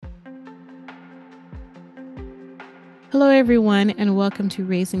Hello, everyone, and welcome to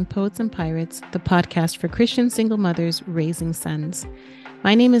Raising Poets and Pirates, the podcast for Christian single mothers raising sons.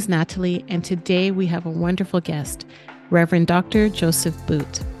 My name is Natalie, and today we have a wonderful guest, Reverend Dr. Joseph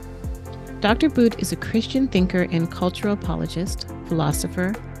Boot. Dr. Boot is a Christian thinker and cultural apologist,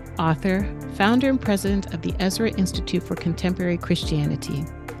 philosopher, author, founder and president of the Ezra Institute for Contemporary Christianity.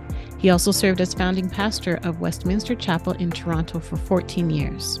 He also served as founding pastor of Westminster Chapel in Toronto for 14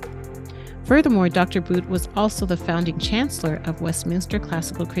 years. Furthermore, Dr. Boot was also the founding chancellor of Westminster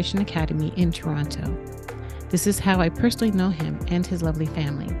Classical Christian Academy in Toronto. This is how I personally know him and his lovely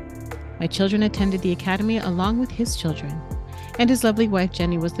family. My children attended the academy along with his children, and his lovely wife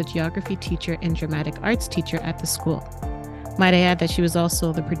Jenny was the geography teacher and dramatic arts teacher at the school. Might I add that she was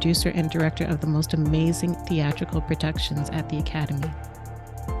also the producer and director of the most amazing theatrical productions at the academy.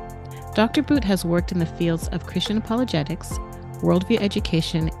 Dr. Boot has worked in the fields of Christian apologetics, worldview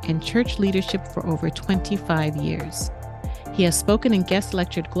education, and church leadership for over 25 years. He has spoken and guest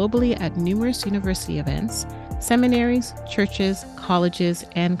lectured globally at numerous university events, seminaries, churches, colleges,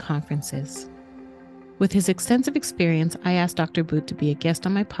 and conferences. With his extensive experience, I asked Dr. Boot to be a guest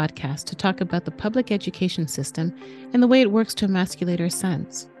on my podcast to talk about the public education system and the way it works to emasculate our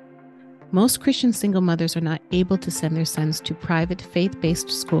sons. Most Christian single mothers are not able to send their sons to private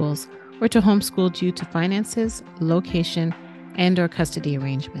faith-based schools or to homeschool due to finances, location, and/or custody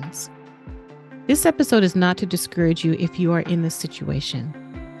arrangements. This episode is not to discourage you if you are in this situation.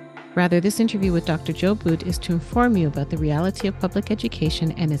 Rather, this interview with Dr. Joe Boot is to inform you about the reality of public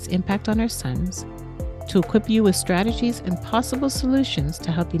education and its impact on our sons, to equip you with strategies and possible solutions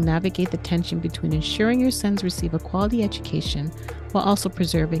to help you navigate the tension between ensuring your sons receive a quality education while also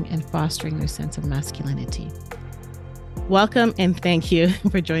preserving and fostering their sense of masculinity. Welcome and thank you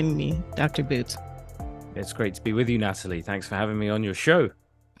for joining me, Dr. Boot. It's great to be with you, Natalie. Thanks for having me on your show.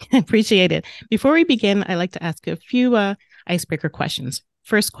 I appreciate it. Before we begin, I'd like to ask a few icebreaker questions.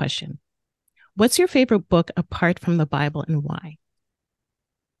 First question, what's your favorite book apart from the Bible and why?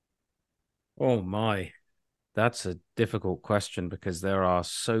 Oh my, that's a difficult question because there are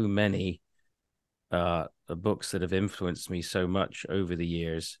so many books that have influenced me so much over the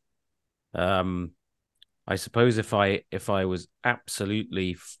years. I suppose if I was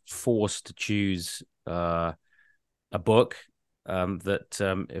absolutely forced to choose a book,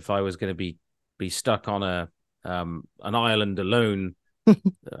 that if I was going to be stuck on an island alone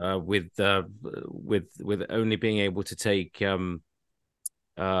with only being able to take a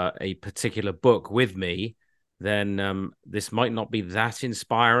particular book with me, then this might not be that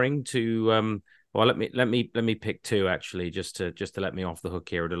inspiring to well, let me pick two actually, just to let me off the hook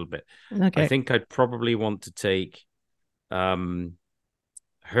here a little bit. Okay. I think I'd probably want to take Herman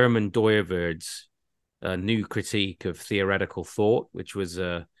Dooyeweerd's new critique of theoretical thought, which was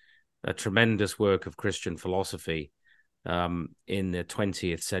a tremendous work of Christian philosophy in the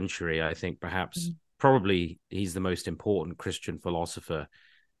 20th century. I think perhaps probably he's the most important Christian philosopher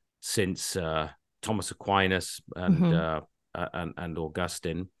since Thomas Aquinas and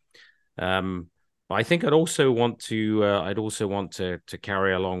Augustine. I think I'd also want to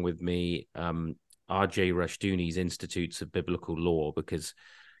carry along with me R.J. Rushdoony's Institutes of Biblical Law, because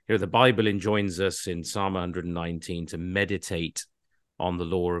the Bible enjoins us in Psalm 119 to meditate on the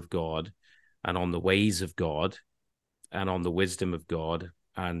law of God and on the ways of God and on the wisdom of God.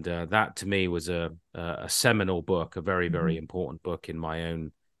 And that to me was a seminal book, a very, very important book in my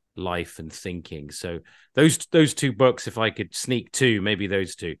own life and thinking. So those two books, if I could sneak two, maybe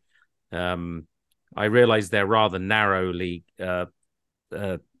those two. I realize they're rather narrowly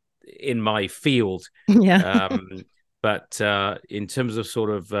in my field. Yeah. But in terms of sort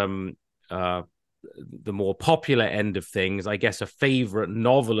of the more popular end of things, I guess a favorite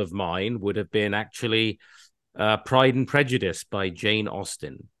novel of mine would have been actually Pride and Prejudice by Jane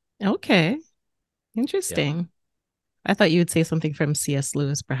Austen. Okay. Interesting. Yeah. I thought you would say something from C.S.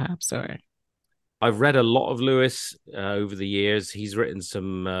 Lewis, perhaps, or... I've read a lot of Lewis over the years. He's written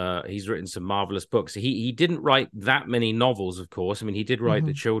some marvelous books. He didn't write that many novels, of course. I mean, he did write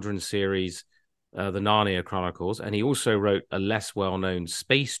the children's series, the Narnia Chronicles, and he also wrote a less well-known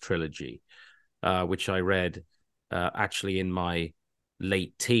space trilogy, which I read actually in my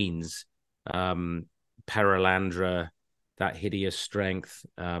late teens. Perelandra, That Hideous Strength.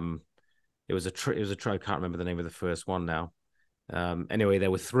 It was a I can't remember the name of the first one now. Anyway,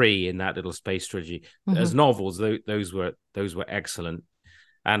 there were three in that little space trilogy. As novels, those were excellent.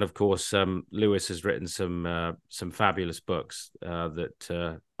 And of course, Lewis has written some fabulous books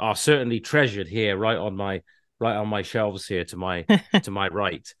that are certainly treasured here, right on my shelves here to my to my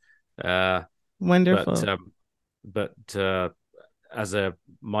right. Wonderful. But as a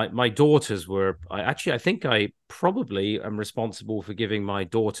my daughters were, I think I probably am responsible for giving my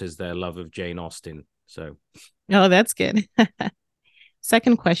daughters their love of Jane Austen. So, Oh, that's good.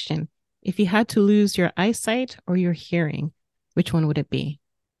 Second question. If you had to lose your eyesight or your hearing, which one would it be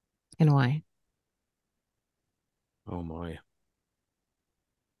and why? oh my.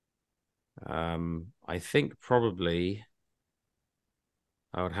 I think probably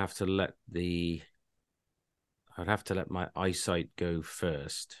I would have to let my eyesight go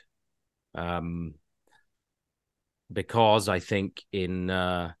first. Because I think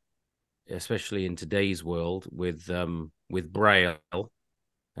especially in today's world with Braille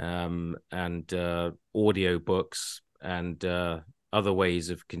and audio books and other ways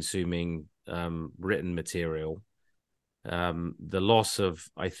of consuming written material, the loss of,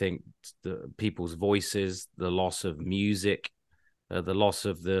 I think, the people's voices, the loss of music, the loss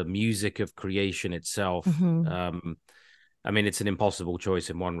of the music of creation itself. Mm-hmm. I mean, it's an impossible choice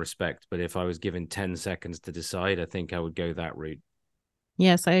in one respect, but if I was given 10 seconds to decide, I think I would go that route.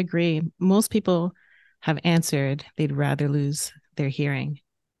 Yes, I agree. Most people have answered they'd rather lose their hearing.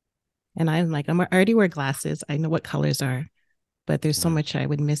 And I'm like, I already wear glasses. I know what colors are, but there's so much I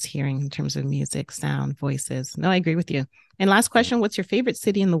would miss hearing in terms of music, sound, voices. No, I agree with you. And last question, what's your favorite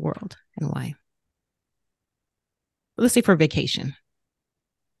city in the world and why? Let's say for vacation.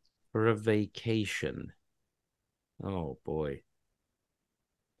 For a vacation. Oh boy.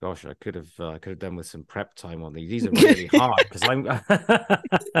 Gosh, I could have done with some prep time on these. These are really hard because I'm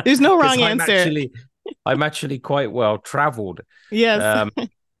There's no because wrong answer. I'm actually quite well traveled. Yes. Um,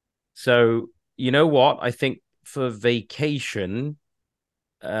 so you know what? I think for vacation,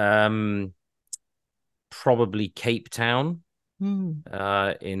 um, probably Cape Town,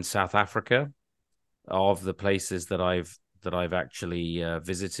 Mm. in South Africa, of the places that I've actually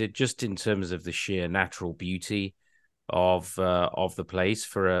visited, just in terms of the sheer natural beauty of the place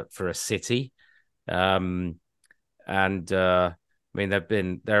for a city. Um, and I mean,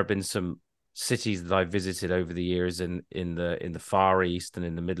 there have been some cities that I've visited over the years in the Far East and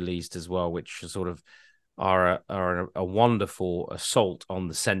in the Middle East as well, which sort of are a wonderful assault on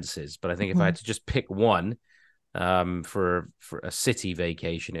the senses. But I think if I Mm-hmm. had to just pick one for a city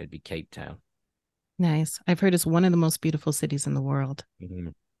vacation, it would be Cape Town. Nice. I've heard it's one of the most beautiful cities in the world. Mm-hmm.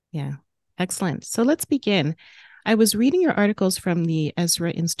 Yeah. Excellent. So let's begin. I was reading your articles from the Ezra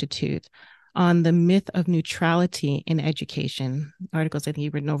Institute on the myth of neutrality in education, articles I think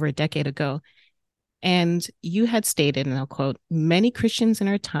you've written over a decade ago. And you had stated, and I'll quote, many Christians in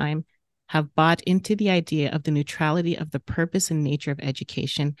our time have bought into the idea of the neutrality of the purpose and nature of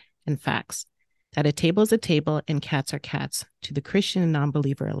education and facts, that a table is a table and cats are cats to the Christian and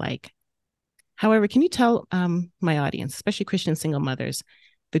non-believer alike. However, can you tell my audience, especially Christian single mothers,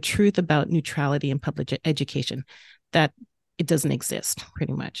 the truth about neutrality in public education, that it doesn't exist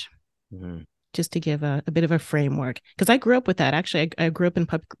pretty much? Mm-hmm. Just to give a bit of a framework. Because I grew up with that. Actually, I grew up in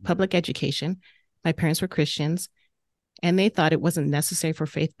public education. My parents were Christians, and they thought it wasn't necessary for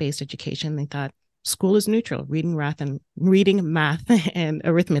faith-based education. They thought school is neutral, reading, math, and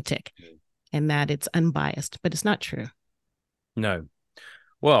arithmetic, and that it's unbiased. But it's not true. No.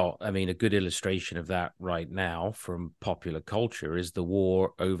 Well, I mean, a good illustration of that right now from popular culture is the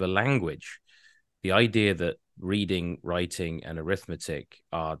war over language. The idea that reading, writing, and arithmetic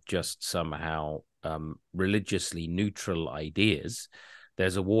are just somehow religiously neutral ideas.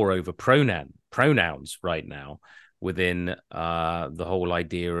 There's a war over pronouns right now within the whole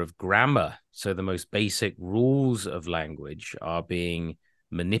idea of grammar. So the most basic rules of language are being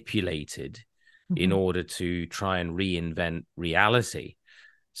manipulated in order to try and reinvent reality.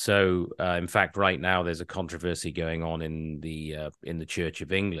 So, in fact, right now there's a controversy going on in the Church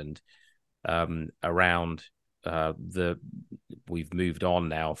of England around we've moved on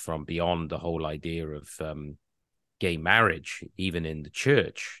now from beyond the whole idea of gay marriage, even in the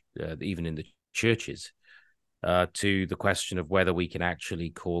church, even in the churches, to the question of whether we can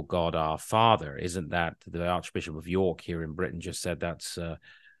actually call God our Father. Isn't that the Archbishop of York here in Britain just said that's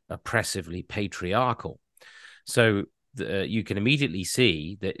oppressively patriarchal? So you can immediately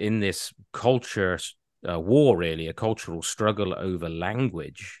see that in this culture war, really, a cultural struggle over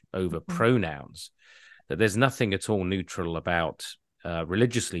language, over pronouns, that there's nothing at all neutral about,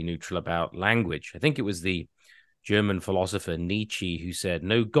 religiously neutral about language. I think it was the German philosopher Nietzsche who said,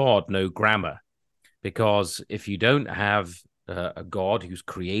 no God, no grammar. Because if you don't have a God who's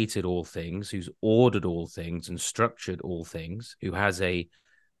created all things, who's ordered all things and structured all things, who has a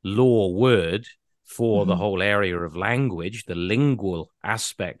law word for the whole area of language, the lingual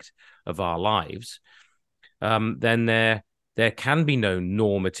aspect of our lives, then there can be no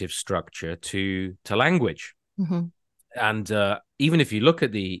normative structure to language. And even if you look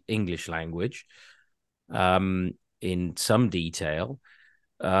at the English language in some detail,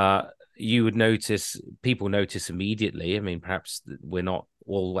 you would notice, people notice immediately. I mean, perhaps we're not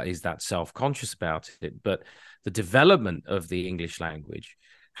always that self-conscious about it, but the development of the English language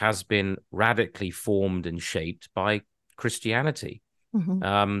has been radically formed and shaped by Christianity.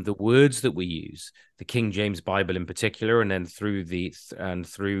 The words that we use, the King James Bible in particular, and then through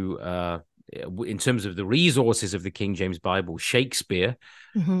in terms of the resources of the King James Bible, Shakespeare,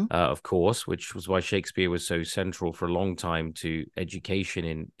 of course, which was why Shakespeare was so central for a long time to education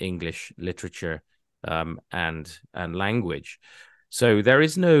in English literature and language. So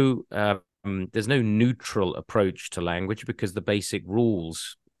there's no neutral approach to language, because the basic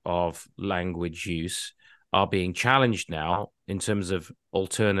rules of language use are being challenged now in terms of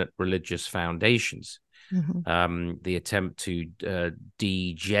alternate religious foundations. The attempt to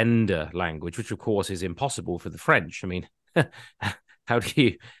de-gender language, which of course is impossible for the French. I mean, how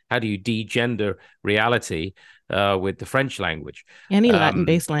do you de-gender reality with the French language? Any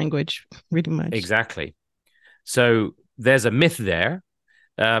Latin-based language, pretty much. Exactly. So there's a myth there.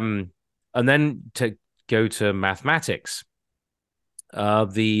 And then to go to mathematics,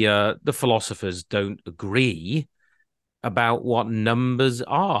 the philosophers don't agree about what numbers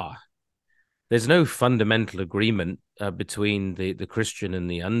are. There's no fundamental agreement between the Christian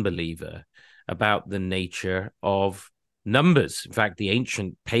and the unbeliever about the nature of numbers. In fact, the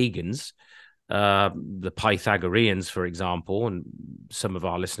ancient pagans, the Pythagoreans, for example, and some of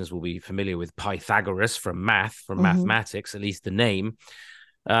our listeners will be familiar with Pythagoras from mathematics, at least the name.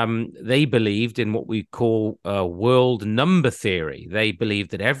 They believed in what we call world number theory. They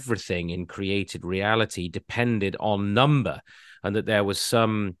believed that everything in created reality depended on number, and that there was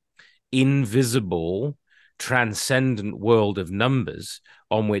some invisible, transcendent world of numbers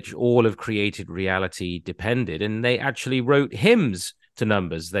on which all of created reality depended. And they actually wrote hymns to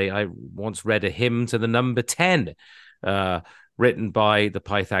numbers. I once read a hymn to the number 10, written by the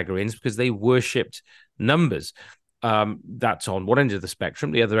Pythagoreans, because they worshipped numbers. That's on one end of the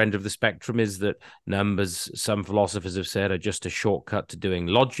spectrum. The other end of the spectrum is that numbers, some philosophers have said, are just a shortcut to doing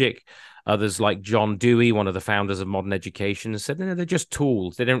logic. Others, like John Dewey, one of the founders of modern education, said, no, they're just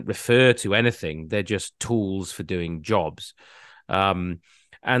tools. They don't refer to anything. They're just tools for doing jobs. And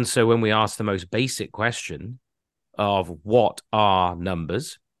so when we ask the most basic question of what are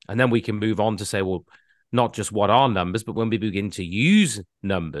numbers, and then we can move on to say, well, not just what are numbers, but when we begin to use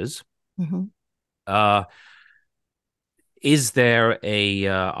numbers, are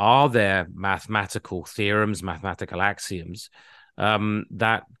there mathematical theorems, mathematical axioms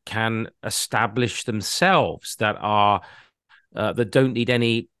that can establish themselves, that don't need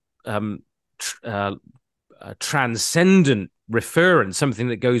any transcendent reference, something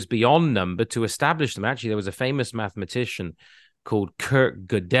that goes beyond number to establish them? Actually, there was a famous mathematician called Kurt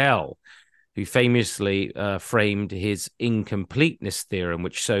Gödel who famously framed his incompleteness theorem,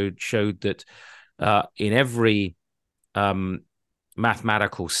 which showed that in every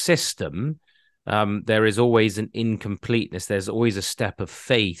mathematical system, there is always an incompleteness. There's always a step of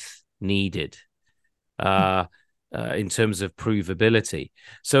faith needed in terms of provability.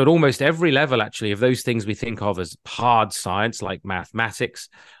 So at almost every level, actually, of those things we think of as hard science, like mathematics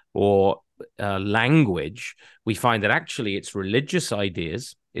or language, we find that actually it's religious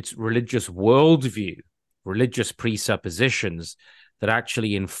ideas, it's religious worldview, religious presuppositions that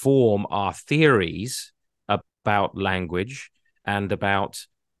actually inform our theories about language and about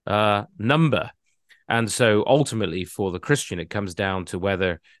number. And so ultimately for the Christian, it comes down to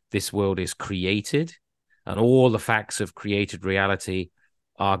whether this world is created and all the facts of created reality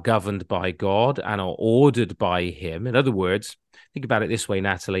are governed by God and are ordered by him. In other words, think about it this way,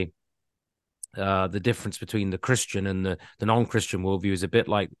 Natalie. The difference between the Christian and the non-Christian worldview is a bit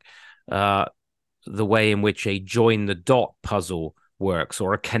like the way in which a join the dot puzzle works,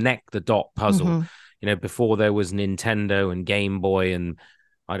 or a connect the dot puzzle. You know, before there was Nintendo and Game Boy and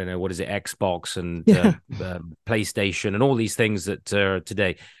I don't know, what is it, Xbox and PlayStation and all these things that are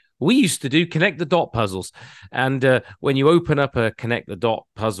today. We used to do connect the dot puzzles. And when you open up a connect the dot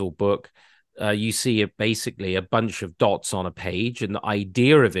puzzle book, you see basically a bunch of dots on a page. And the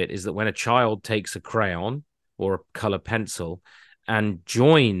idea of it is that when a child takes a crayon or a color pencil and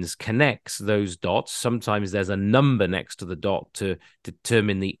connects those dots, sometimes there's a number next to the dot to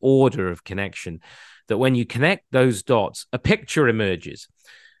determine the order of connection, that when you connect those dots, a picture emerges.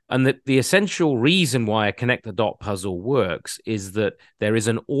 And that the essential reason why a connect the dot puzzle works is that there is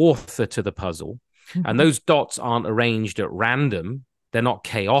an author to the puzzle, and those dots aren't arranged at random. They're not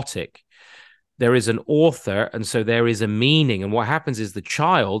chaotic. there is an author, and so there is a meaning. And what happens is the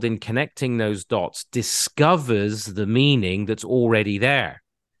child, in connecting those dots, discovers the meaning that's already there.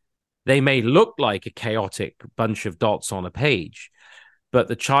 They may look like a chaotic bunch of dots on a page, but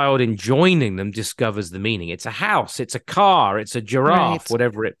the child, in joining them, discovers the meaning. It's a house, it's a car, it's a giraffe,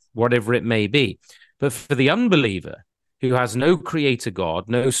 Right. whatever it may be. But for the unbeliever, who has no creator God,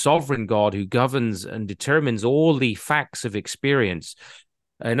 no sovereign God who governs and determines all the facts of experience,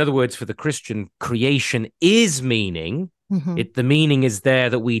 in other words, for the Christian, creation is meaning. Mm-hmm. The meaning is there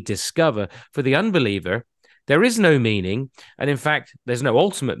that we discover. For the unbeliever, there is no meaning. And in fact, there's no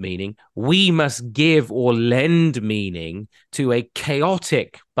ultimate meaning. We must give or lend meaning to a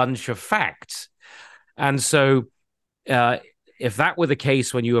chaotic bunch of facts. And so, if that were the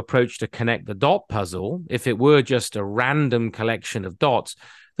case when you approach to connect the dot puzzle, if it were just a random collection of dots,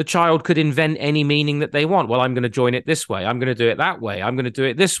 the child could invent any meaning that they want. Well, I'm going to join it this way. I'm going to do it that way. I'm going to do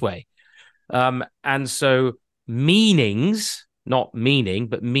it this way. And so meanings, not meaning,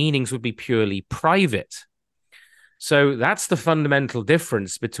 but meanings would be purely private. So that's the fundamental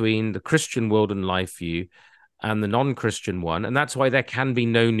difference between the Christian world and life view and the non-Christian one. And that's why there can be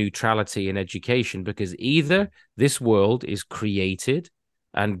no neutrality in education, because either this world is created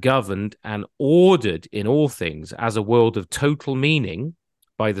and governed and ordered in all things as a world of total meaning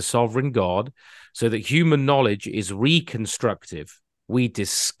by the sovereign God, so that human knowledge is reconstructive. We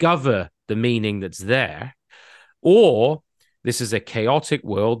discover the meaning that's there, or this is a chaotic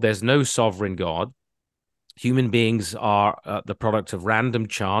world. There's no sovereign God. Human beings are the product of random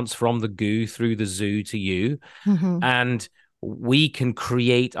chance, from the goo through the zoo to you. Mm-hmm. And we can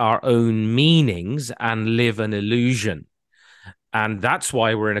create our own meanings and live an illusion. And that's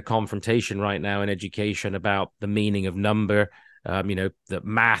why we're in a confrontation right now in education about the meaning of number. That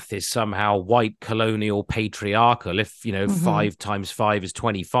math is somehow white, colonial, patriarchal. If, Mm-hmm. 5 times 5 is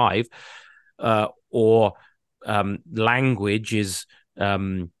 25, or language is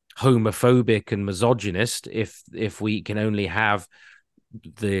homophobic and misogynist, if we can only have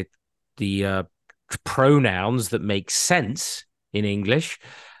the pronouns that make sense in English,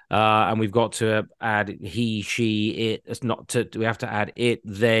 and we've got to add he, she, it. It's not to. We have to add it,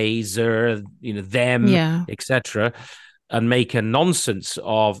 they, zer, them, Yeah. etc., and make a nonsense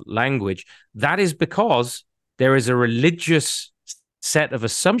of language. That is because there is a religious set of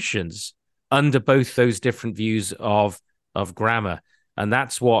assumptions under both those different views of grammar. And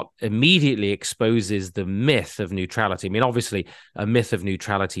that's what immediately exposes the myth of neutrality. I mean, obviously, a myth of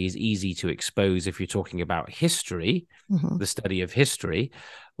neutrality is easy to expose if you're talking about history, Mm-hmm. the study of history,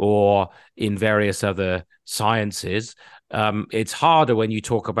 or in various other sciences. It's harder when you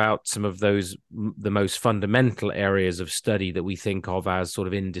talk about some of those, the most fundamental areas of study that we think of as sort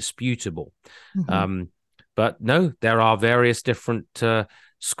of indisputable. Mm-hmm. But no, there are various different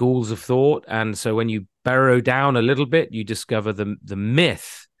schools of thought. And so when you burrow down a little bit, you discover the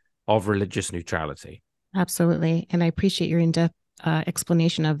myth of religious neutrality. Absolutely. And I appreciate your in-depth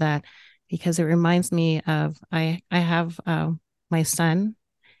explanation of that, because it reminds me of, I have my son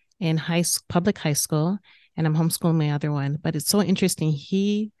in public high school, and I'm homeschooling my other one. But it's so interesting.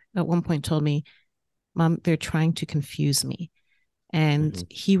 He at one point told me, "Mom, they're trying to confuse me." And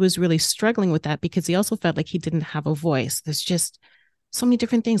he was really struggling with that, because he also felt like he didn't have a voice. There's just so many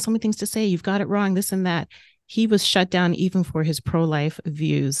different things, so many things to say. You've got it wrong, this and that. He was shut down even for his pro-life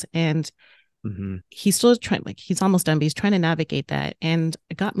views. And he's still trying, like, he's almost done, but he's trying to navigate that. And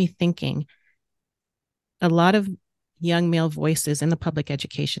it got me thinking, a lot of young male voices in the public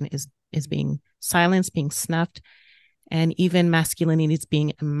education is being silenced, being snuffed, and even masculinity is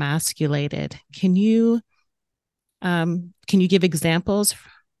being emasculated. Can you give examples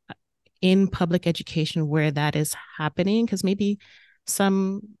in public education where that is happening? Because maybe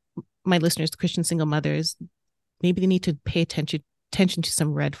my listeners, Christian single mothers, maybe they need to pay attention to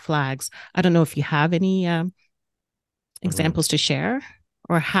some red flags. I don't know if you have any examples to share,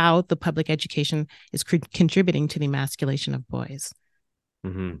 or how the public education is contributing to the emasculation of boys.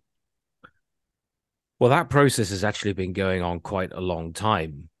 Well, that process has actually been going on quite a long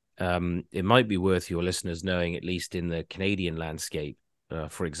time. It might be worth your listeners knowing, at least in the Canadian landscape,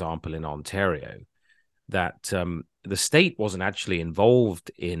 for example, in Ontario, that the state wasn't actually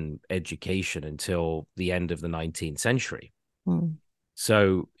involved in education until the end of the 19th century.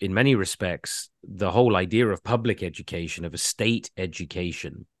 So in many respects, the whole idea of public education, of a state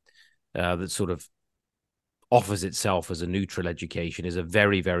education that sort of offers itself as a neutral education, is a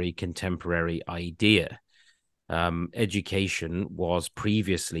very, very contemporary idea. Education was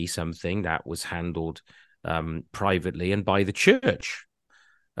previously something that was handled privately and by the church.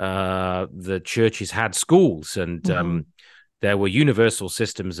 The churches had schools, and there were universal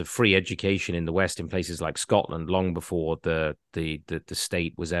systems of free education in the West in places like Scotland long before the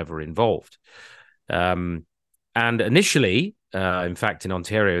state was ever involved. And initially, in fact, in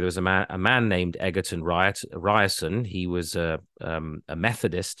Ontario, there was a man named Egerton Ryerson. He was a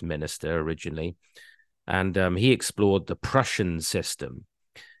Methodist minister originally, and he explored the Prussian system.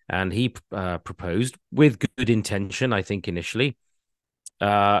 And he proposed, with good intention, I think initially,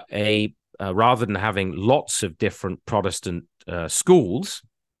 rather than having lots of different Protestant schools,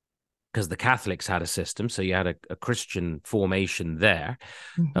 because the Catholics had a system, so you had a Christian formation there,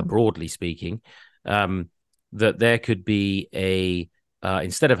 broadly speaking, that there could be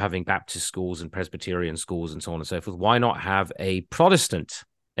instead of having Baptist schools and Presbyterian schools and so on and so forth, why not have a Protestant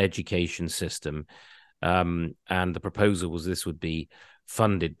education system? And the proposal was this would be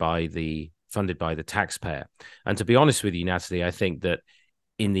funded by the taxpayer. And to be honest with you, Natalie, I think that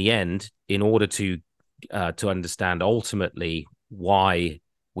in the end, in order to understand ultimately why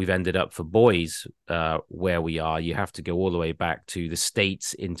we've ended up for boys where we are, you have to go all the way back to the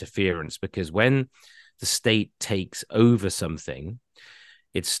state's interference, because when the state takes over something,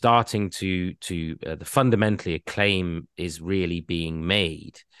 it's starting to fundamentally a claim is really being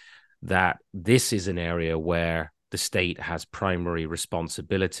made that this is an area where the state has primary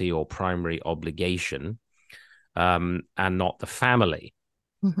responsibility or primary obligation, and not the family.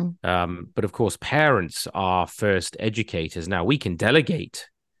 But of course, parents are first educators. Now we can delegate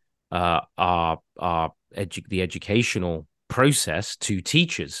the educational process to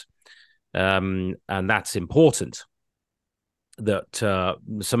teachers, and that's important. That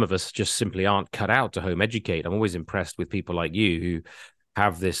some of us just simply aren't cut out to home educate. I'm always impressed with people like you who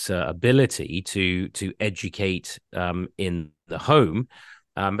have this ability to educate in the home,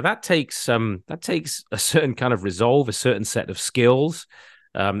 but that takes a certain kind of resolve, a certain set of skills,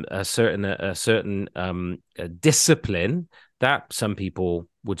 a certain discipline that some people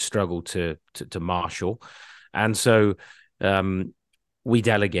would struggle to marshal, and so we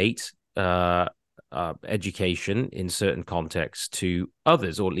delegate education in certain contexts to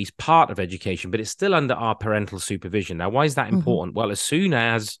others, or at least part of education, but it's still under our parental supervision. Now, why is that important? Well, as soon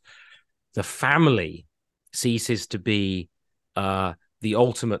as the family ceases to be the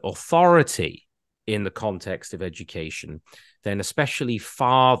ultimate authority in the context of education, then especially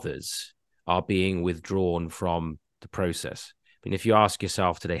fathers are being withdrawn from the process. I mean, if you ask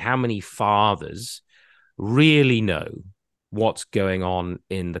yourself today, how many fathers really know what's going on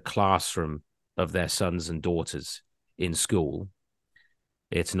in the classroom of their sons and daughters in school?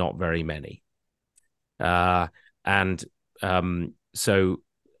 It's not very many. And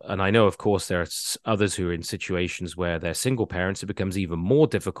I know, of course, there are others who are in situations where they're single parents. It becomes even more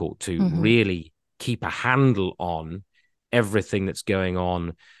difficult to really keep a handle on everything that's going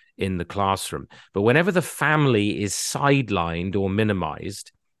on in the classroom. But whenever the family is sidelined or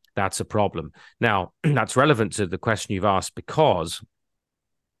minimized, that's a problem. Now, that's relevant to the question you've asked, because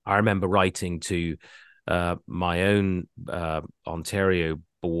I remember writing to my own Ontario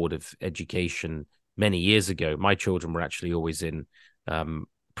Board of Education many years ago. My children were actually always in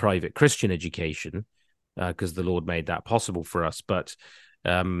private Christian education because the Lord made that possible for us. But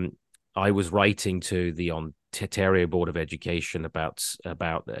I was writing to the Ontario Board of Education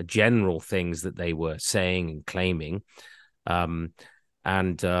about general things that they were saying and claiming.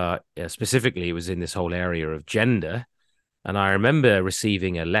 And specifically, it was in this whole area of gender. And I remember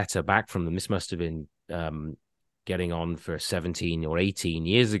receiving a letter back from them. This must have been getting on for 17 or 18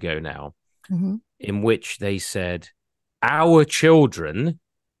 years ago now, in which they said, our children,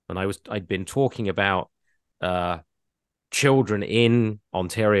 and I'd been talking about children in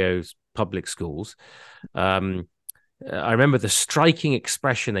Ontario's public schools. I remember the striking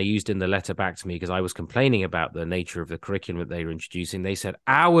expression they used in the letter back to me, because I was complaining about the nature of the curriculum that they were introducing. They said,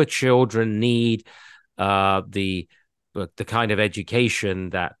 our children need the kind of education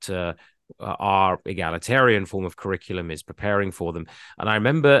that our egalitarian form of curriculum is preparing for them. And I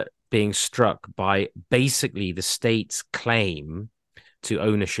remember being struck by basically the state's claim to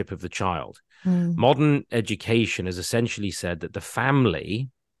ownership of the child. Modern education has essentially said that the family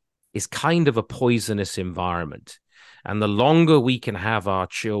is kind of a poisonous environment. And the longer we can have our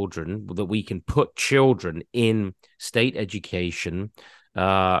children, that we can put children in state education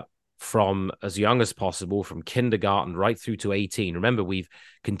from as young as possible, from kindergarten right through to 18. Remember, we've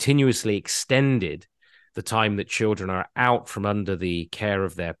continuously extended the time that children are out from under the care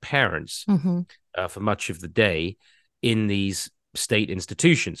of their parents for much of the day in these state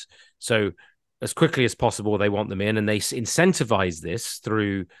institutions. So as quickly as possible, they want them in, and they incentivize this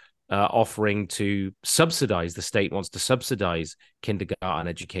through offering to subsidize, the state wants to subsidize kindergarten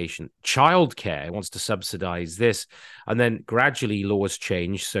education. Childcare wants to subsidize this. And then gradually laws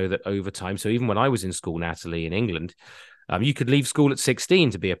change so that over time, so even when I was in school, Natalie, in England, you could leave school at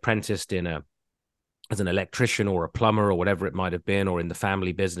 16 to be apprenticed as an electrician or a plumber or whatever it might have been, or in the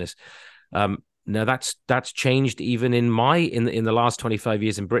family business. Now that's changed even in the last 25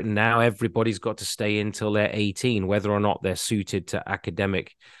 years in Britain. Now everybody's got to stay until they're 18, whether or not they're suited to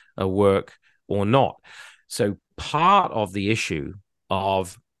academic work or not. So part of the issue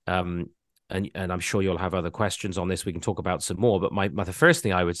of and I'm sure you'll have other questions on this. We can talk about some more. But the first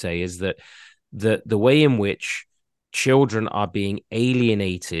thing I would say is that the way in which children are being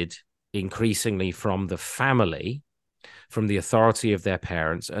alienated increasingly from the family, from the authority of their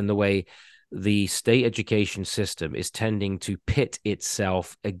parents, and the way the state education system is tending to pit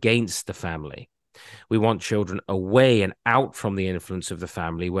itself against the family. We want children away and out from the influence of the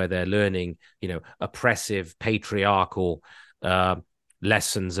family, where they're learning, oppressive, patriarchal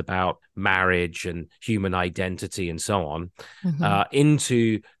lessons about marriage and human identity and so on,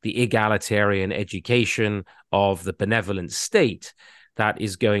 into the egalitarian education of the benevolent state that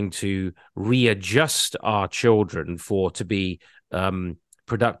is going to readjust our children to be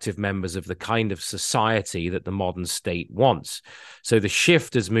productive members of the kind of society that the modern state wants. So the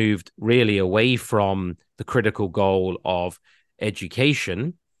shift has moved really away from the critical goal of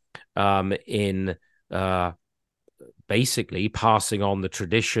education in basically passing on the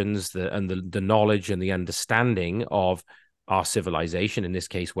traditions and the knowledge and the understanding of our civilization, in this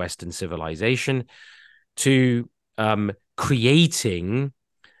case, Western civilization, to creating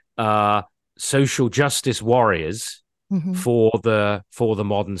social justice warriors for the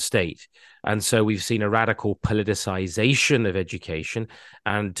modern state. And so we've seen a radical politicization of education.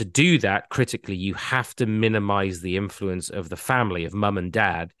 And to do that critically, you have to minimize the influence of the family, of mum and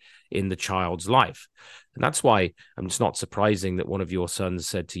dad, in the child's life. And that's why it's not surprising that one of your sons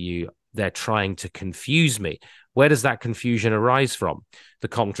said to you, they're trying to confuse me. Where does that confusion arise from? The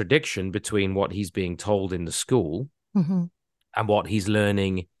contradiction between what he's being told in the school and what he's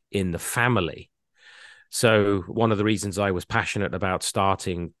learning in the family. So one of the reasons I was passionate about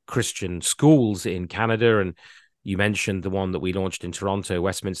starting Christian schools in Canada, and you mentioned the one that we launched in Toronto,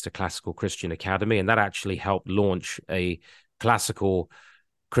 Westminster Classical Christian Academy, and that actually helped launch a classical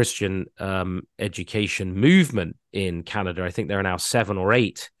Christian education movement in Canada. I think there are now 7 or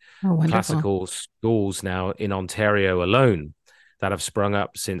 8 classical schools now in Ontario alone that have sprung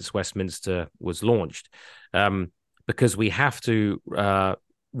up since Westminster was launched, because we have to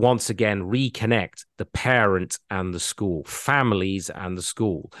once again reconnect the parent and the school, families and the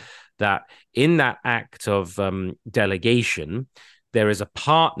school, that in that act of delegation, there is a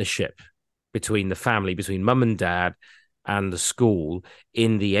partnership between the family, between mum and dad and the school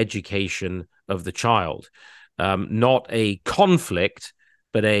in the education of the child. Not a conflict,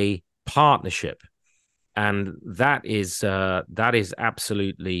 but a partnership. And that is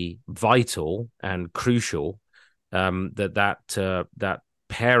absolutely vital and crucial, that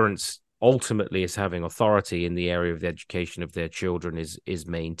parents ultimately is having authority in the area of the education of their children is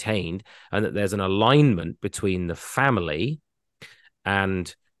maintained, and that there's an alignment between the family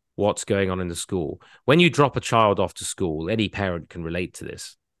and what's going on in the school. When you drop a child off to school, any parent can relate to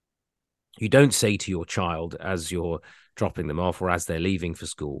this. You don't say to your child as you're dropping them off or as they're leaving for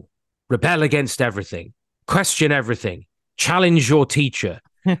school, rebel against everything, question everything, challenge your teacher,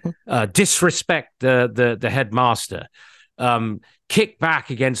 disrespect the headmaster, kick back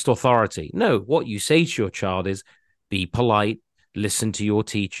against authority. No, what you say to your child is be polite, listen to your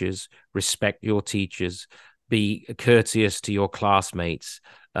teachers, respect your teachers, be courteous to your classmates,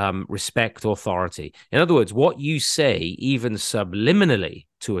 respect authority. In other words, what you say, even subliminally,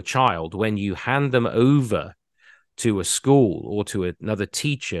 to a child when you hand them over to a school or to another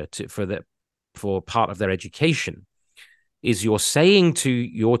teacher for part of their education, is you're saying to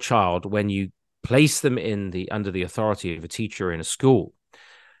your child, when you place them under the authority of a teacher in a school,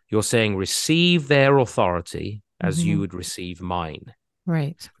 you're saying, receive their authority as you would receive mine.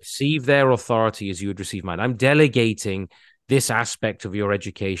 Right. Receive their authority as you would receive mine. I'm delegating this aspect of your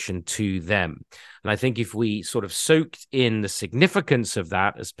education to them. And I think if we sort of soaked in the significance of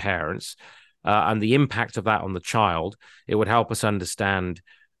that as parents and the impact of that on the child, it would help us understand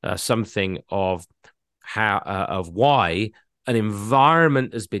something of why an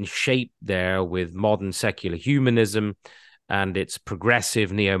environment has been shaped there with modern secular humanism and its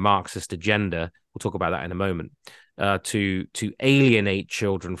progressive neo-Marxist agenda. We'll talk about that in a moment. To alienate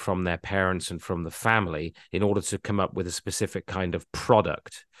children from their parents and from the family in order to come up with a specific kind of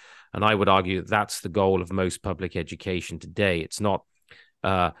product. And I would argue that's the goal of most public education today. It's not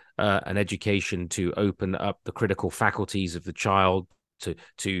an education to open up the critical faculties of the child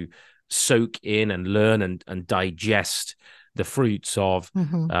to soak in and learn and digest the fruits of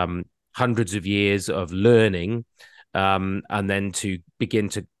hundreds of years of learning, and then to begin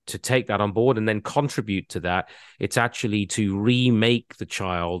to take that on board and then contribute to that. It's actually to remake the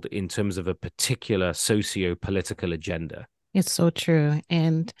child in terms of a particular socio-political agenda. It's so true.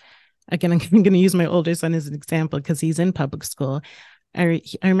 And again, I'm going to use my older son as an example because he's in public school. I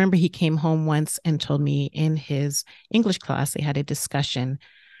remember he came home once and told me in his English class, they had a discussion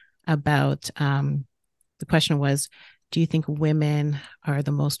about, the question was, do you think women are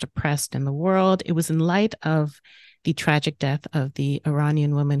the most oppressed in the world? It was in light of the tragic death of the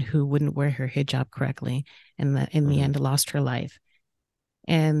Iranian woman who wouldn't wear her hijab correctly and in the end lost her life.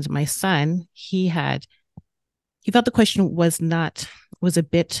 And my son, he thought the question was a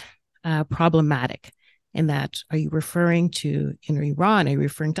bit problematic in that, are you referring to Iran? Are you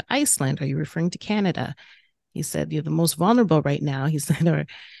referring to Iceland? Are you referring to Canada? He said, you're the most vulnerable right now. He said, are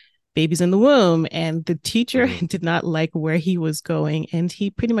babies in the womb. And the teacher did not like where he was going. And he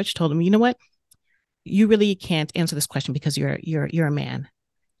pretty much told him, you know what? You really can't answer this question because you're a man.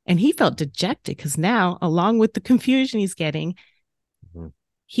 And he felt dejected because now, along with the confusion he's getting,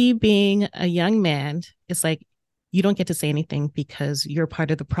 he being a young man, it's like, you don't get to say anything because you're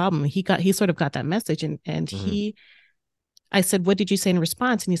part of the problem. He sort of got that message. And I said, what did you say in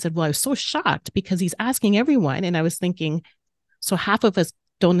response? And he said, well, I was so shocked because he's asking everyone. And I was thinking, so half of us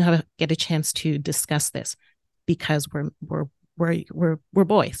don't get a chance to discuss this because we're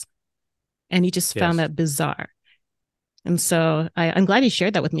boys. And he just found that bizarre. And so I'm glad he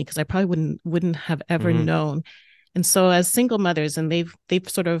shared that with me because I probably wouldn't have ever known. And so as single mothers, and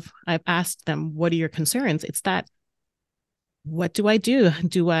I've asked them, what are your concerns? It's that, what do I do?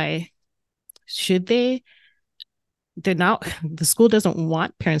 Should they? They're not, the school doesn't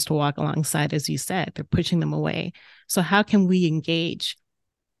want parents to walk alongside, as you said, they're pushing them away. So how can we engage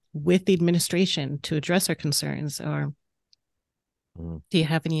with the administration to address our concerns? Or do you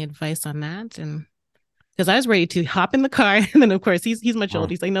have any advice on that? And because I was ready to hop in the car, and then of course he's much older.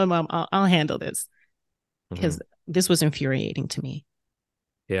 He's like, no, Mom, I'll handle this, because this was infuriating to me.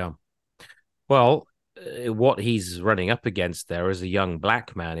 Yeah. Well, what he's running up against there as a young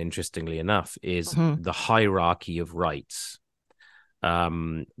black man, interestingly enough, is the hierarchy of rights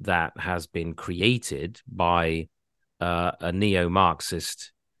that has been created by a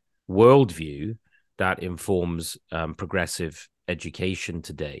neo-Marxist worldview that informs progressive education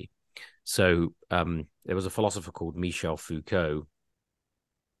today. So there was a philosopher called Michel Foucault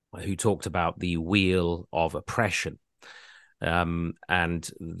who talked about the wheel of oppression. And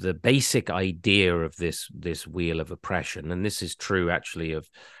the basic idea of this wheel of oppression, and this is true actually of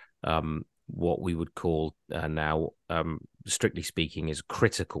what we would call now, strictly speaking, is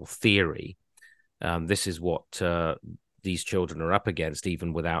critical theory. This is what these children are up against,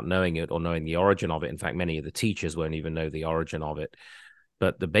 even without knowing it or knowing the origin of it. In fact, many of the teachers won't even know the origin of it.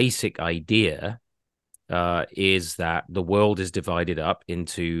 But the basic idea is that the world is divided up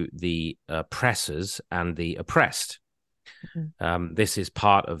into the oppressors and the oppressed. This is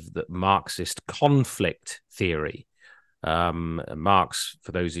part of the Marxist conflict theory. Marx,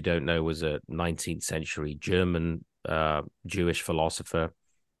 for those who don't know, was a 19th century German Jewish philosopher,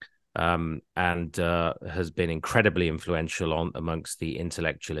 and has been incredibly influential amongst the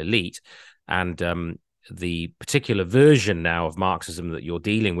intellectual elite. And the particular version now of Marxism that you're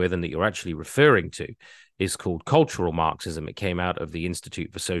dealing with and that you're actually referring to is called cultural Marxism. It came out of the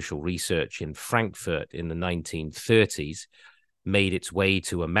Institute for Social Research in Frankfurt in the 1930s, made its way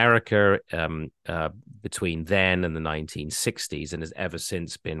to America between then and the 1960s, and has ever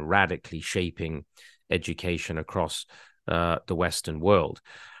since been radically shaping education across the Western world.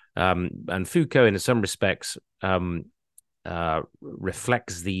 And Foucault, in some respects,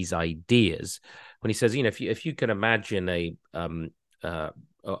 reflects these ideas when he says, if you can imagine a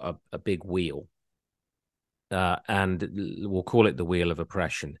big wheel, and we'll call it the wheel of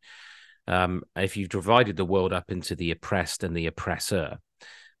oppression. If you've divided the world up into the oppressed and the oppressor,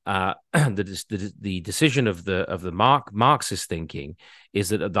 the decision of the Marxist thinking is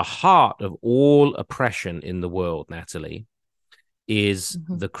that at the heart of all oppression in the world, Natalie, is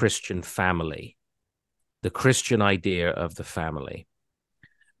the Christian family, the Christian idea of the family,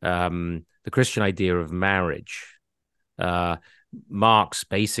 the Christian idea of marriage. Marx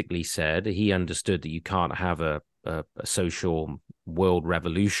basically said he understood that you can't have a social world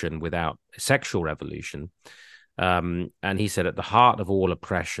revolution without a sexual revolution. And he said at the heart of all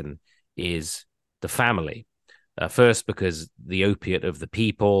oppression is the family. First, because the opiate of the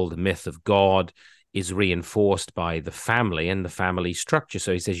people, the myth of God, is reinforced by the family and the family structure.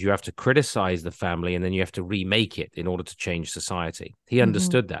 So he says you have to criticize the family and then you have to remake it in order to change society. He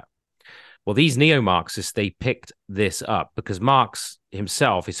understood that. Well, these neo-Marxists, they picked this up because Marx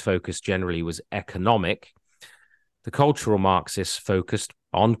himself, his focus generally was economic. The cultural Marxists focused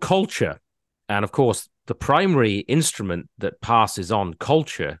on culture. And of course, the primary instrument that passes on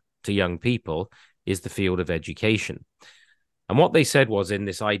culture to young people is the field of education. And what they said was, in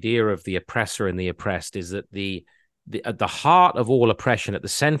this idea of the oppressor and the oppressed, is that at the heart of all oppression, at the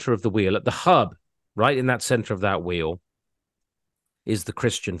center of the wheel, at the hub, right in that center of that wheel, is the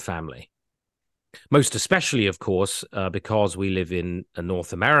Christian family. Most especially, of course, because we live in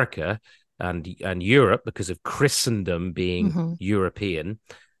North America and Europe, because of Christendom being European.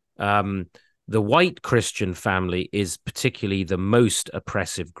 The white Christian family is particularly the most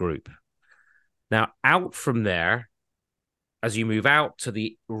oppressive group. Now, out from there, as you move out to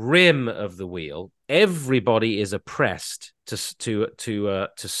the rim of the wheel, everybody is oppressed to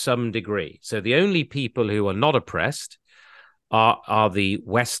some degree. So the only people who are not oppressed are the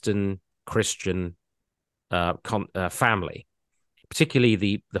Western Christian family, particularly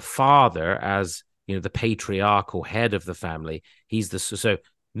the father, as you know, the patriarch or head of the family. He's so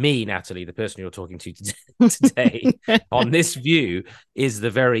me, Natalie, the person you're talking to today, on this view, is the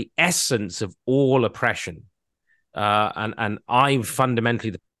very essence of all oppression. And I'm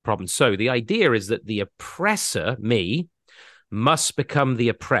fundamentally the problem. So the idea is that the oppressor, me, must become the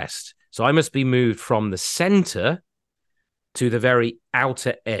oppressed. So I must be moved from the center to the very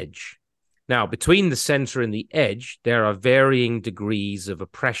outer edge. Now, between the center and the edge, there are varying degrees of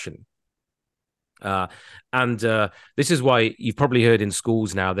oppression. And this is why you've probably heard in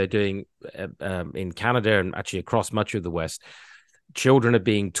schools now, they're doing, in Canada and actually across much of the West, children are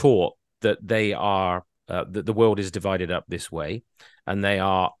being taught that they are, that the world is divided up this way, and they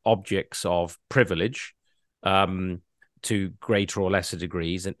are objects of privilege to greater or lesser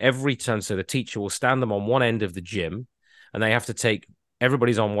degrees. And every time, so the teacher will stand them on one end of the gym, and they have to take,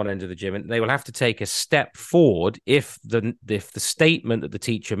 everybody's on one end of the gym, and they will have to take a step forward if the statement that the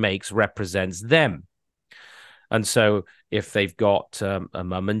teacher makes represents them. And so if they've got a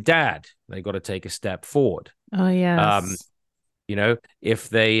mum and dad, they've got to take a step forward. Oh, yes. You know, if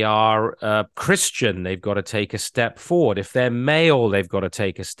they are Christian, they've got to take a step forward. If they're male, they've got to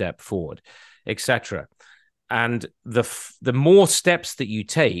take a step forward, etc. And the more steps that you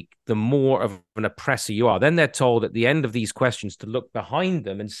take, the more of an oppressor you are. Then they're told at the end of these questions to look behind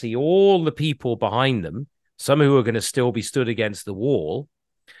them and see all the people behind them, some who are going to still be stood against the wall,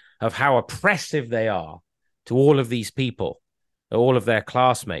 of how oppressive they are to all of these people, all of their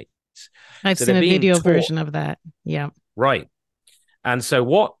classmates. I've seen a video version of that. Yeah. Right. And so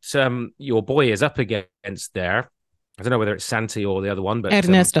what your boy is up against there, I don't know whether it's Santi or the other one, but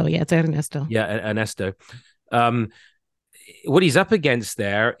Ernesto. It's Ernesto. Yeah, Ernesto. What he's up against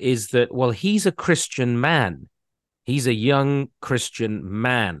there is that, well, he's a Christian man. He's a young Christian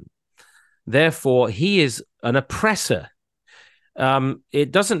man. Therefore, he is an oppressor.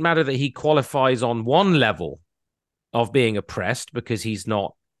 It doesn't matter that he qualifies on one level of being oppressed because he's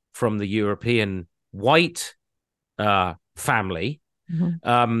not from the European white family.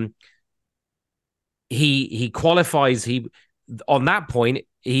 Mm-hmm. He qualifies. On that point,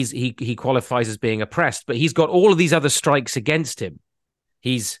 he qualifies as being oppressed, but he's got all of these other strikes against him.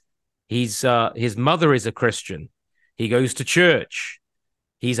 His mother is a Christian. He goes to church.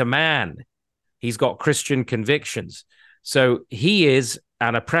 He's a man. He's got Christian convictions. So he is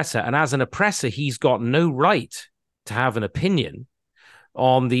an oppressor, and as an oppressor, he's got no right to have an opinion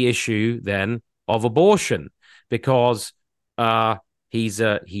on the issue then of abortion, because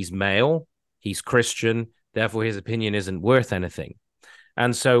he's male, he's Christian, therefore his opinion isn't worth anything.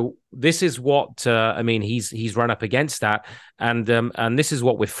 And so this is what he's run up against that, and this is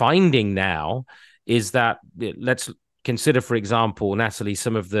what we're finding now is that, let's consider, for example, Natalie,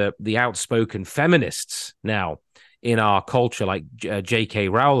 some of the outspoken feminists now in our culture, like J.K.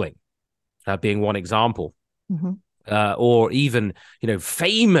 Rowling being one example, mm-hmm. Or even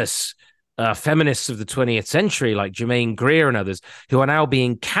famous feminists of the 20th century like Germaine Greer and others, who are now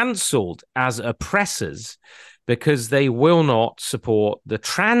being cancelled as oppressors because they will not support the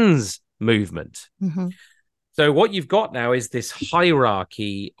trans movement. Mm-hmm. So what you've got now is this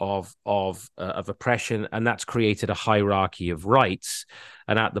hierarchy of oppression, and that's created a hierarchy of rights.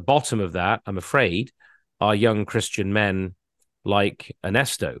 And at the bottom of that, I'm afraid, are young Christian men like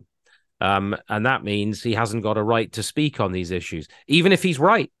Ernesto. And that means he hasn't got a right to speak on these issues, even if he's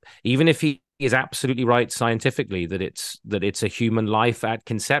right, even if he is absolutely right scientifically that it's a human life at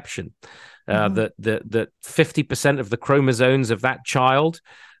conception, that 50% of the chromosomes of that child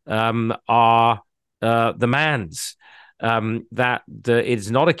are the man's. It's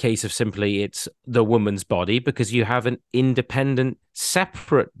not a case of simply it's the woman's body, because you have an independent,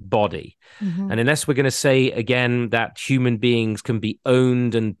 separate body. Mm-hmm. And unless we're going to say again that human beings can be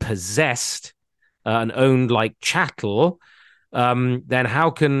owned and possessed and owned like chattel, then how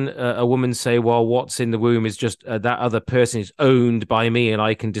can a woman say, well, what's in the womb is just that other person is owned by me and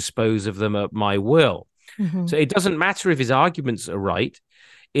I can dispose of them at my will? Mm-hmm. So it doesn't matter if his arguments are right.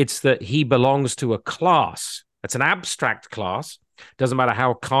 It's that he belongs to a class. It's an abstract class. Doesn't matter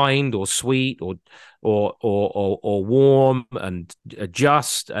how kind or sweet or warm and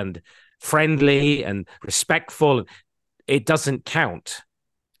just and friendly and respectful. It doesn't count,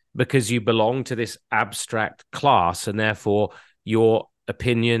 because you belong to this abstract class, and therefore your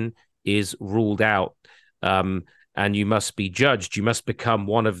opinion is ruled out. And you must be judged. You must become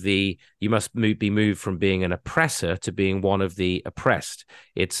you must be moved from being an oppressor to being one of the oppressed.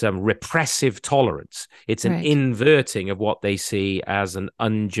 It's repressive tolerance. It's an Right. inverting of what they see as an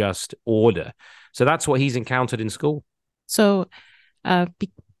unjust order. So that's what he's encountered in school. So,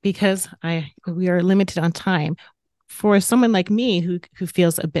 because we are limited on time, for someone like me who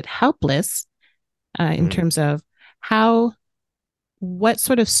feels a bit helpless in terms of what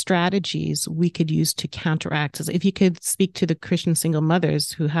sort of strategies we could use to counteract. So if you could speak to the Christian single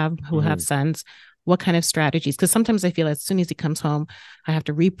mothers who have sons, what kind of strategies? Because sometimes I feel as soon as he comes home, I have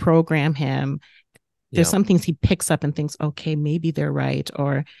to reprogram him. There's some things he picks up and thinks, okay, maybe they're right,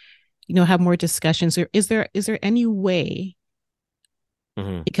 or have more discussions. Or is there any way,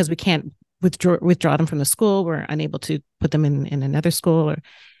 because we can't withdraw them from the school, we're unable to put them in another school, or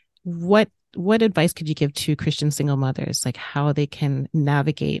what advice could you give to Christian single mothers, like how they can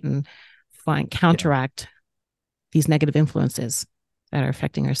navigate and counteract these negative influences that are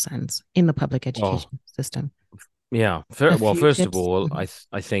affecting our sons in the public education system? Yeah. First of tips. all,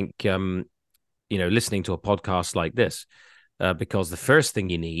 I think listening to a podcast like this, because the first thing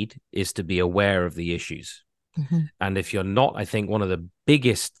you need is to be aware of the issues. And if you're not, I think one of the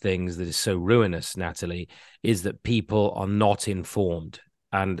biggest things that is so ruinous, Natalie, is that people are not informed,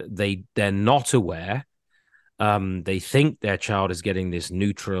 and they're not aware. They think their child is getting this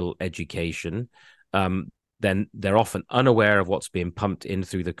neutral education. Then they're often unaware of what's being pumped in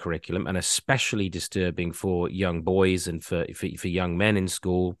through the curriculum. And especially disturbing for young boys and for young men in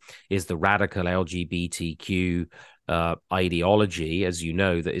school is the radical LGBTQ ideology, as you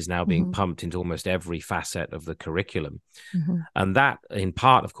know, that is now being pumped into almost every facet of the curriculum. And that, in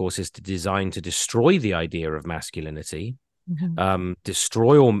part, of course, is designed to destroy the idea of masculinity,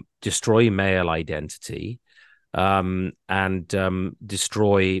 destroy male identity, and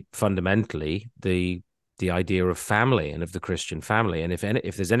destroy fundamentally the idea of family and of the Christian family. And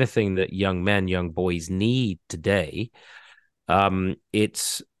if there's anything that young boys need today,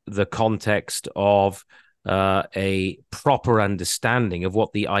 it's the context of a proper understanding of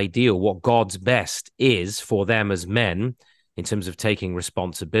what God's best is for them as men, in terms of taking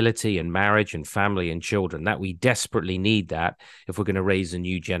responsibility and marriage and family and children. That we desperately need that if we're going to raise a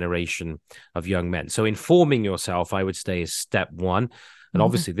new generation of young men. So informing yourself, I would say, is step one. And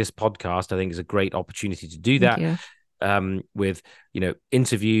obviously this podcast, I think, is a great opportunity to do that. With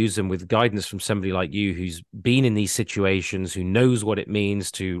interviews and with guidance from somebody like you who's been in these situations, who knows what it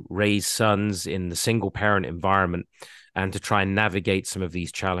means to raise sons in the single parent environment and to try and navigate some of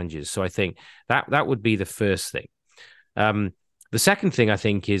these challenges. So I think that would be the first thing. The second thing, I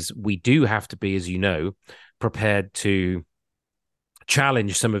think, is we do have to be, as you know, prepared to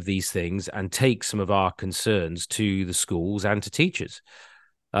challenge some of these things and take some of our concerns to the schools and to teachers.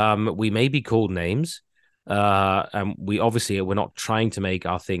 We may be called names. And we're not trying to make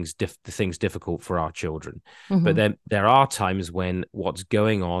the things difficult for our children, but then there are times when what's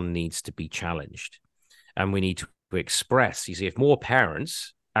going on needs to be challenged, and we need to express. You see, if more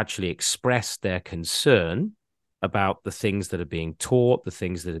parents actually express their concern about the things that are being taught, the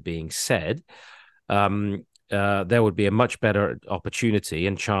things that are being said, there would be a much better opportunity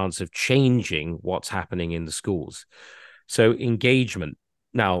and chance of changing what's happening in the schools. So engagement.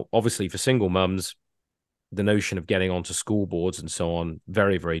 Now, obviously, for single mums, the notion of getting onto school boards and so on,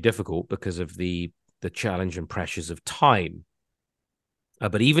 very, very difficult because of the challenge and pressures of time.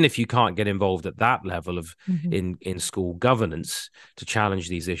 But even if you can't get involved at that level of in school governance to challenge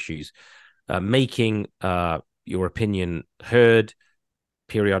these issues, making your opinion heard,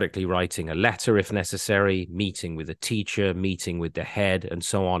 periodically writing a letter if necessary, meeting with a teacher, meeting with the head, and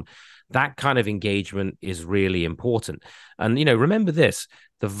so on. That kind of engagement is really important. And, remember this,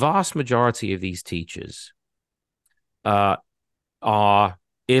 the vast majority of these teachers are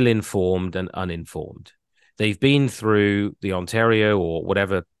ill-informed and uninformed. They've been through the Ontario or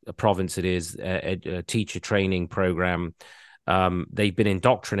whatever province it is, a teacher training program. They've been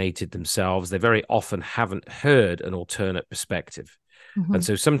indoctrinated themselves. They very often haven't heard an alternate perspective. Mm-hmm. And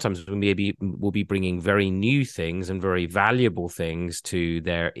so sometimes we'll be bringing very new things and very valuable things to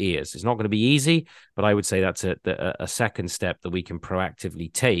their ears. It's not going to be easy, but I would say that's a second step that we can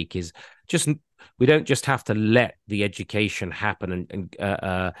proactively take, is just, we don't just have to let the education happen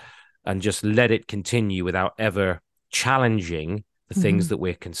and just let it continue without ever challenging the things that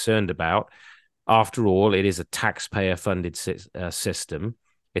we're concerned about. After all, it is a taxpayer-funded system.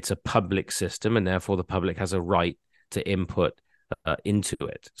 It's a public system, and therefore the public has a right to input into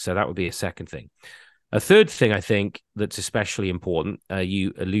it. So that would be a second thing. A third thing I think that's especially important,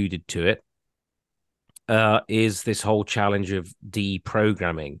 you alluded to it, is this whole challenge of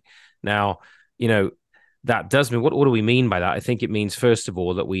deprogramming. Now, that does mean, what do we mean by that? I think it means, first of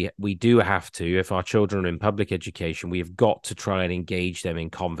all, that we do have to, if our children are in public education, we have got to try and engage them in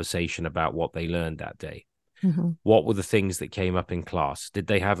conversation about what they learned that day. Mm-hmm. What were the things that came up in class? Did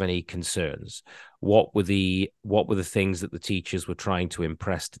they have any concerns? What were the things that the teachers were trying to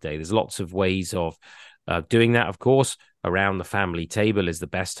impress today? There's lots of ways of doing that, of course. Around the family table is the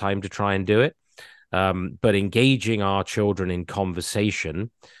best time to try and do it. But engaging our children in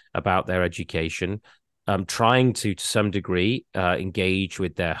conversation about their education, trying to some degree, engage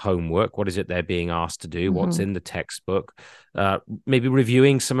with their homework. What is it they're being asked to do? Mm-hmm. What's in the textbook? Maybe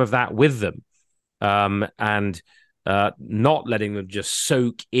reviewing some of that with them. And not letting them just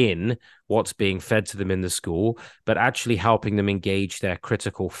soak in what's being fed to them in the school, but actually helping them engage their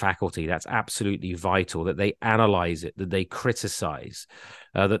critical faculty. That's absolutely vital, that they analyze it, that they criticize,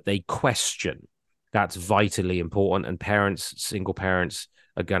 that they question. That's vitally important. And parents, single parents,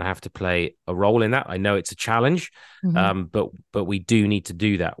 are going to have to play a role in that. I know it's a challenge, but we do need to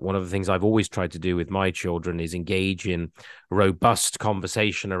do that. One of the things I've always tried to do with my children is engage in robust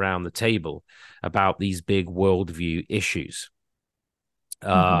conversation around the table about these big worldview issues.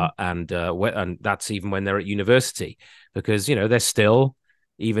 And that's even when they're at university, because, they're still,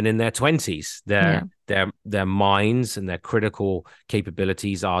 even in their 20s, their minds and their critical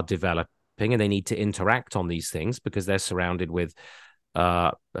capabilities are developing, and they need to interact on these things because they're surrounded with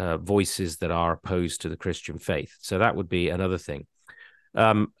voices that are opposed to the Christian faith. So that would be another thing.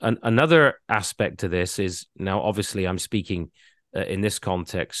 Another aspect to this is, now obviously I'm speaking in this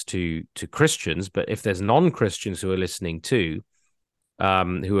context to Christians, but if there's non-Christians who are listening too,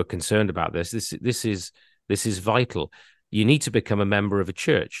 who are concerned about this is vital. You need to become a member of a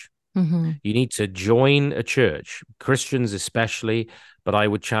church. Mm-hmm. You need to join a church, Christians especially, but I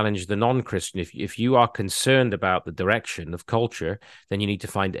would challenge the non-Christian. If you are concerned about the direction of culture, then you need to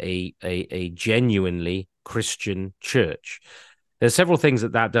find a genuinely Christian church. There's several things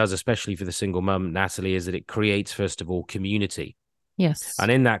that does, especially for the single mum, Natalie, is that it creates, first of all, community. Yes. And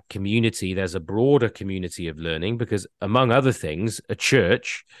in that community, there's a broader community of learning, because among other things, a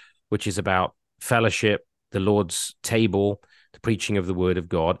church, which is about fellowship, the Lord's table, the preaching of the word of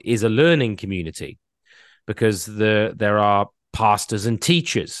God, is a learning community, because there are pastors and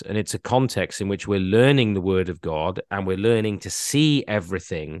teachers, and it's a context in which we're learning the word of God, and we're learning to see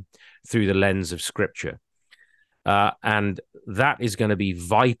everything through the lens of Scripture. And that is going to be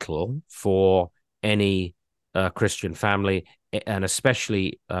vital for any Christian family, and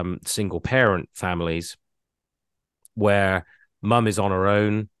especially single parent families, where mum is on her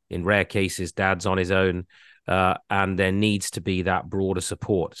own, in rare cases dad's on his own, and there needs to be that broader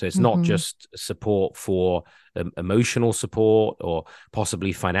support. So it's not just support for emotional support or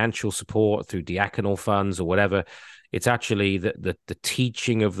possibly financial support through diaconal funds or whatever. It's actually the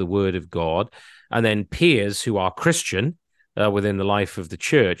teaching of the word of God, and then peers who are Christian within the life of the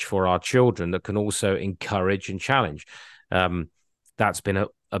church for our children that can also encourage and challenge. That's been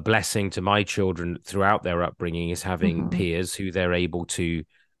a blessing to my children throughout their upbringing, is having peers who they're able to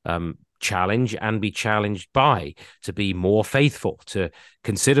challenge and be challenged by, to be more faithful, to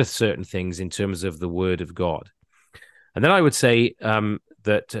consider certain things in terms of the word of God. And then I would say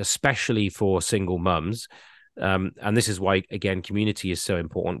that especially for single mums, and this is why, again, community is so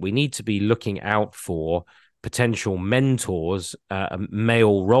important, we need to be looking out for potential mentors,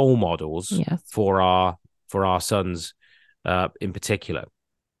 male role models for our sons in particular.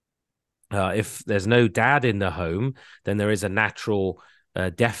 If there's no dad in the home, then there is a natural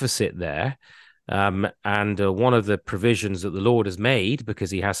deficit there. And one of the provisions that the Lord has made,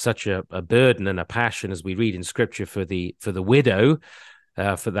 because he has such a burden and a passion, as we read in Scripture, for the widow,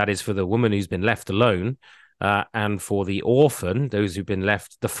 for the woman who's been left alone, and for the orphan, those who've been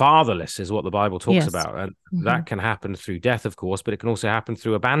left, the fatherless is what the Bible talks about. And that can happen through death, of course, but it can also happen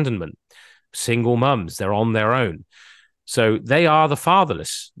through abandonment. Single mums, they're on their own. So they are the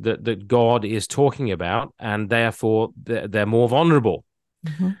fatherless that God is talking about, and therefore they're more vulnerable.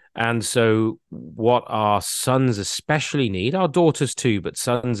 Mm-hmm. And so what our sons especially need, our daughters too, but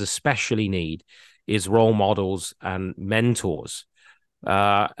sons especially need, is role models and mentors.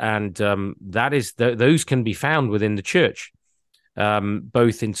 Those can be found within the church,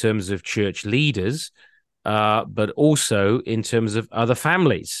 both in terms of church leaders, but also in terms of other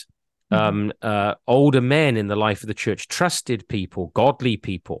families. Older men in the life of the church, trusted people, godly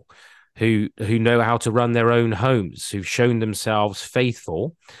people who know how to run their own homes, who've shown themselves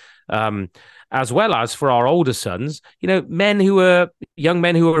faithful, as well as for our older sons, young men who are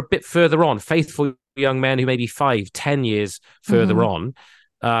a bit further on, faithful young men who may be 5-10 years further on,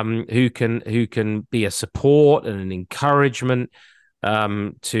 who can be a support and an encouragement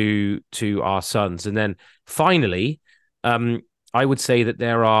to our sons. And then finally, I would say that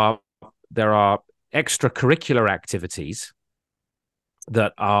there are extracurricular activities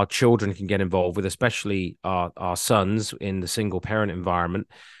that our children can get involved with, especially our sons in the single parent environment,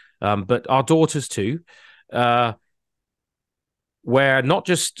 but our daughters too, where not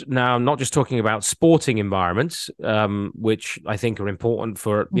just talking about sporting environments, which I think are important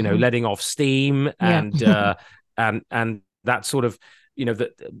for letting off steam and that sort of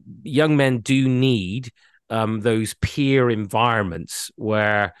that young men do need those peer environments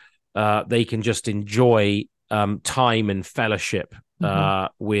where they can just enjoy time and fellowship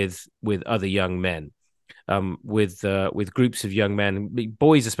with other young men, with groups of young men.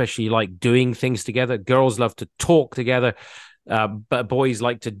 Boys especially like doing things together. Girls love to talk together, but boys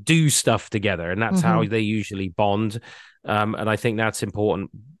like to do stuff together, and that's how they usually bond. And I think that's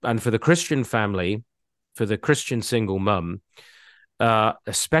important. And for the Christian family, for the Christian single mum,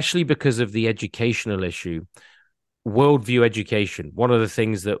 especially because of the educational issue, worldview education. One of the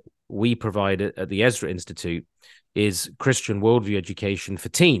things that we provide at the Ezra Institute is Christian worldview education for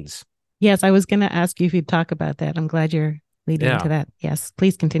teens. Yes, I was going to ask you if you'd talk about that. I'm glad you're leading into that. Yes,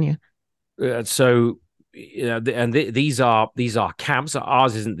 please continue. These are camps.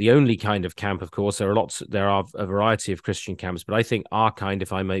 Ours isn't the only kind of camp, of course. There are a variety of Christian camps, but I think our kind,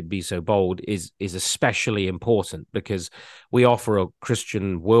 if I may be so bold, is especially important because we offer a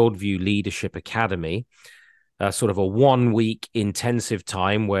Christian worldview leadership academy, sort of a 1-week intensive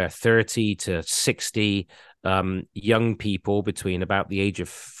time where 30 to 60 young people between about the age of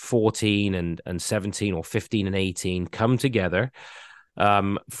 14 and 17, or 15 and 18, come together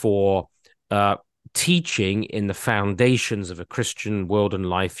for teaching in the foundations of a Christian world and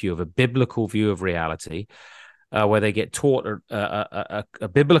life view, of a biblical view of reality, where they get taught a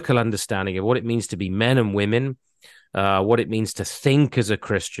biblical understanding of what it means to be men and women, what it means to think as a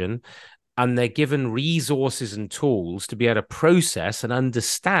Christian, and they're given resources and tools to be able to process and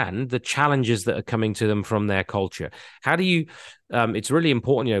understand the challenges that are coming to them from their culture. How do you, it's really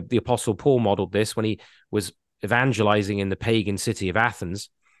important, the Apostle Paul modeled this when he was evangelizing in the pagan city of Athens.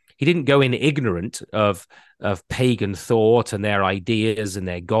 He didn't go in ignorant of pagan thought and their ideas and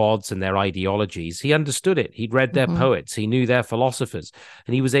their gods and their ideologies. He understood it. He'd read their poets. He knew their philosophers,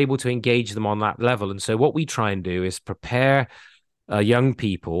 and he was able to engage them on that level. And so what we try and do is prepare young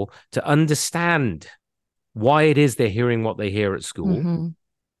people to understand why it is they're hearing what they hear at school.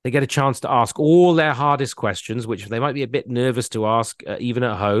 They get a chance to ask all their hardest questions, which they might be a bit nervous to ask even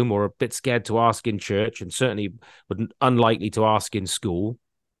at home, or a bit scared to ask in church, and certainly unlikely to ask in school.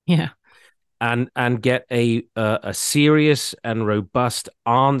 Yeah. And get a serious and robust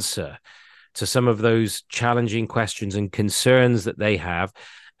answer to some of those challenging questions and concerns that they have,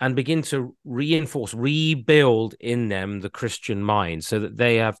 and begin to rebuild in them the Christian mind, so that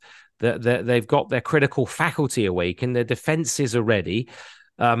they've got their critical faculty awakened, their defenses are ready.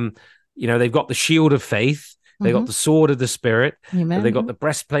 They've got the shield of faith, they've got the sword of the Spirit, they've got the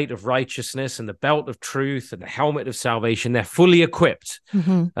breastplate of righteousness and the belt of truth and the helmet of salvation. They're fully equipped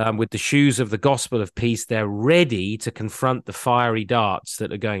with the shoes of the gospel of peace. They're ready to confront the fiery darts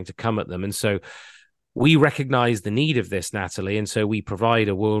that are going to come at them. And so we recognize the need of this, Natalie, and so we provide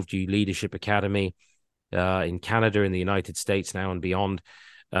a Worldview Leadership Academy in Canada, in the United States now and beyond,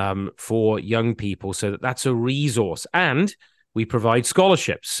 for young people, so that's a resource. And we provide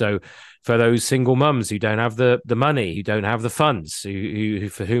scholarships. So for those single mums who don't have the money, who don't have the funds, who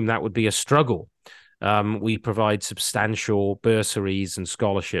for whom that would be a struggle, we provide substantial bursaries and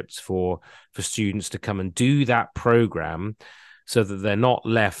scholarships for students to come and do that program, so that they're not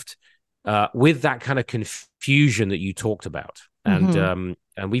left with that kind of confusion that you talked about. And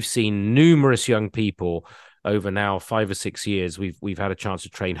we've seen numerous young people over now 5 or 6 years. We've had a chance to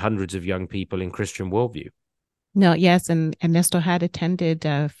train hundreds of young people in Christian worldview. No, yes. And Ernesto had attended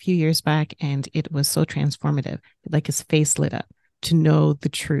a few years back, and it was so transformative. Like his face lit up to know the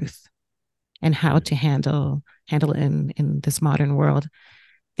truth and how to handle it in this modern world.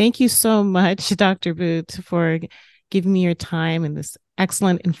 Thank you so much, Dr. Boot, for giving me your time in this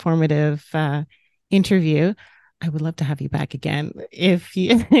excellent, informative interview. I would love to have you back again if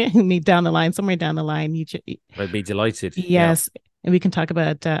you meet down the line, somewhere down the line. I'd be delighted. Yes. Yeah. And we can talk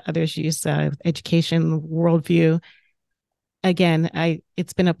about other issues, education, worldview. Again,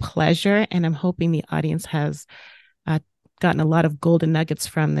 it's been a pleasure, and I'm hoping the audience has gotten a lot of golden nuggets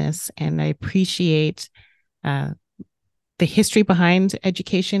from this. And I appreciate the history behind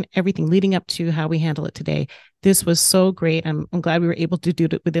education, everything leading up to how we handle it today. This was so great. I'm glad we were able to do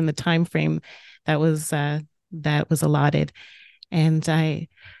it within the time frame that was allotted. And I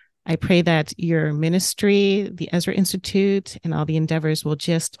pray that your ministry, the Ezra Institute, and all the endeavors will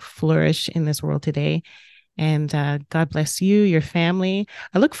just flourish in this world today. And God bless you, your family.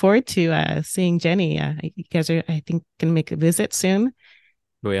 I look forward to seeing Jenny. You guys are, I think, going to make a visit soon.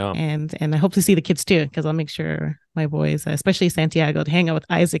 We are. And I hope to see the kids too, because I'll make sure my boys, especially Santiago, to hang out with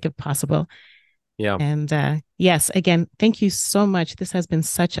Isaac if possible. Yeah. And yes, again, thank you so much. This has been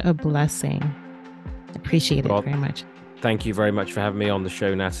such a blessing. Appreciate it very much. Thank you very much for having me on the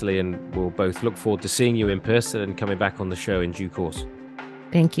show, Natalie, and we'll both look forward to seeing you in person and coming back on the show in due course.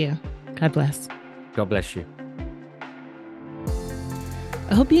 Thank you. God bless. God bless you.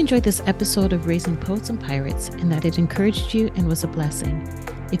 I hope you enjoyed this episode of Raising Poets and Pirates and that it encouraged you and was a blessing.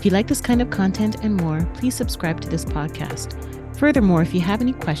 If you like this kind of content and more, please subscribe to this podcast. Furthermore, if you have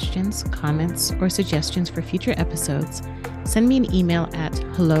any questions, comments, or suggestions for future episodes, send me an email at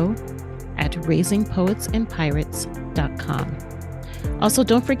hello@raisingpoetsandpirates.com. Also,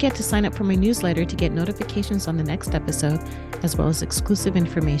 don't forget to sign up for my newsletter to get notifications on the next episode, as well as exclusive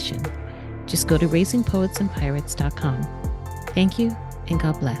information. Just go to raisingpoetsandpirates.com. Thank you, and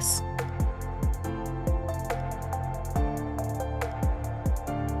God bless.